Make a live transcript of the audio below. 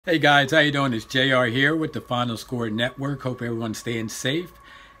Hey guys, how you doing? It's JR here with the Final Score Network. Hope everyone's staying safe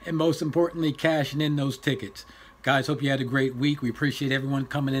and most importantly cashing in those tickets. Guys, hope you had a great week. We appreciate everyone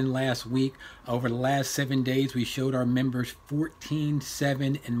coming in last week. Over the last 7 days, we showed our members 14,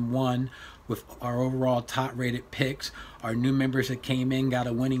 7, and 1 with our overall top rated picks. Our new members that came in got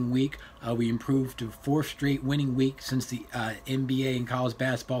a winning week. We improved to 4th straight winning week since the NBA and college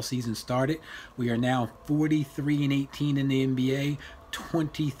basketball season started. We are now 43-18 in the NBA.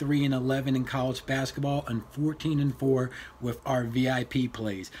 23-11 in college basketball and 14-4 with our VIP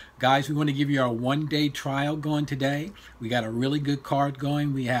plays. Guys, we want to give you our one-day trial going today. We got a really good card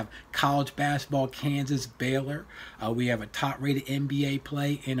going. We have college basketball, Kansas, Baylor. We have a top-rated NBA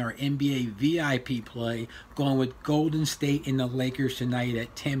play and our NBA VIP play going with Golden State and the Lakers tonight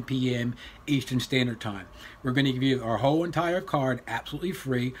at 10 p.m. Eastern Standard Time. We're going to give you our whole entire card absolutely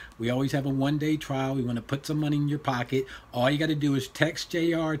free. We always have a one-day trial. We want to put some money in your pocket. All you got to do is text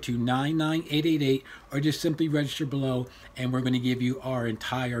JR to 99888 or just simply register below and we're going to give you our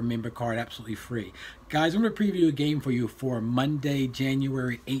entire member card absolutely free. Guys, I'm going to preview a game for you for Monday,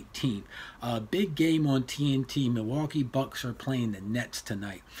 January 18th. A big game on TNT. Milwaukee Bucks are playing the Nets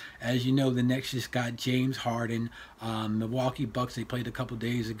tonight. As you know, the Nets just got James Harden. Milwaukee Bucks, they played a couple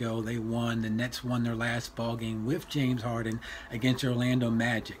days ago. They won. The Nets won their last ball game with James Harden against Orlando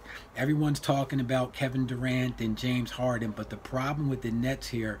Magic. Everyone's talking about Kevin Durant and James Harden, but the problem with the Nets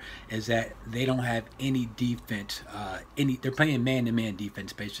here is that they don't have any defense. They're playing man-to-man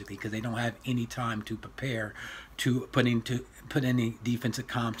defense basically because they don't have any time to prepare to put any defensive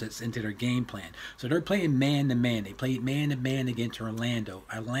concepts into their game plan. So they're playing man-to-man. They played man-to-man against Orlando.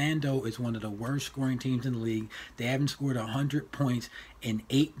 Orlando is one of the worst scoring teams in the league. They haven't scored 100 points in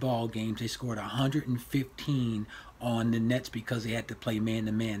 8 ball games. They scored 115 on the Nets because they had to play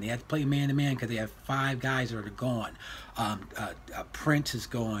man-to-man. They had to play man-to-man because they have 5 guys that are gone. Prince is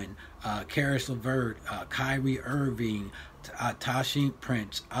going. Karis LeVert, Kyrie Irving, Tashreeq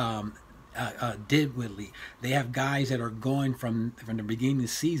Prince, Dinwiddie. They have guys that are going from the beginning of the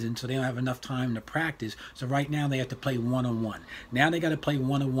season, so they don't have enough time to practice. So right now they have to play one-on-one. Now they got to play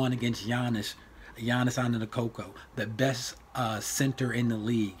one-on-one against Giannis Antetokounmpo, the best center in the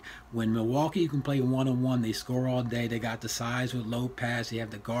league. When Milwaukee can play one-on-one, they score all day. They got the size with low pass. They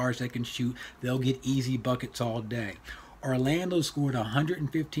have the guards that can shoot. They'll get easy buckets all day. Orlando scored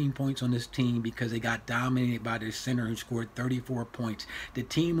 115 points on this team because they got dominated by their center who scored 34 points. The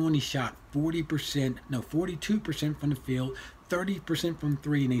team only shot 42% from the field, 30% from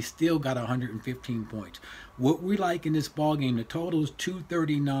 3, and they still got 115 points. What we like in this ball game, the total is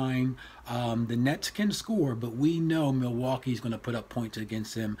 239. The Nets can score, but we know Milwaukee's going to put up points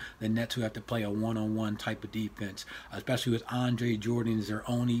against them. The Nets who have to play a one-on-one type of defense, especially with Andre Jordan is their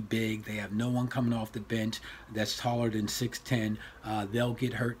only big. They have no one coming off the bench that's taller than 6'10". They'll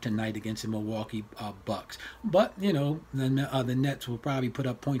get hurt tonight against the Milwaukee Bucks. But, you know, the Nets will probably put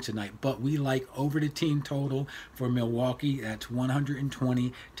up points tonight. But we like over the team total for Milwaukee. That's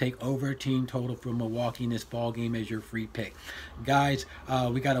 120. Take over team total for Milwaukee in this ball game as your free pick. Guys,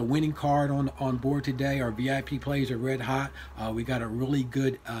 we got a winning card on board today. Our VIP plays are red hot. We got a really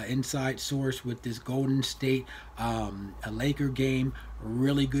good inside source with this Golden State a Laker game.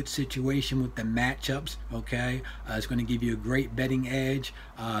 Really good situation with the matchups. Okay, it's going to give you a great betting edge.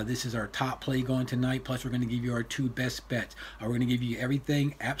 This is our top play going tonight. Plus, we're going to give you our 2 best bets. We're going to give you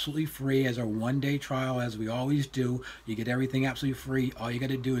everything absolutely free as our one-day trial, as we always do. You get everything absolutely free. All you got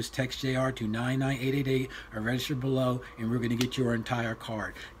to do is text JR to 99888 or register below, and we're going to get your entire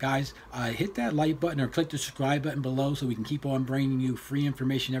card. Guys, hit that like button or click the subscribe button below so we can keep on bringing you free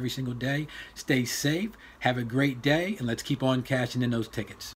information every single day. Stay safe. Have a great day, and let's keep on cashing in those tickets.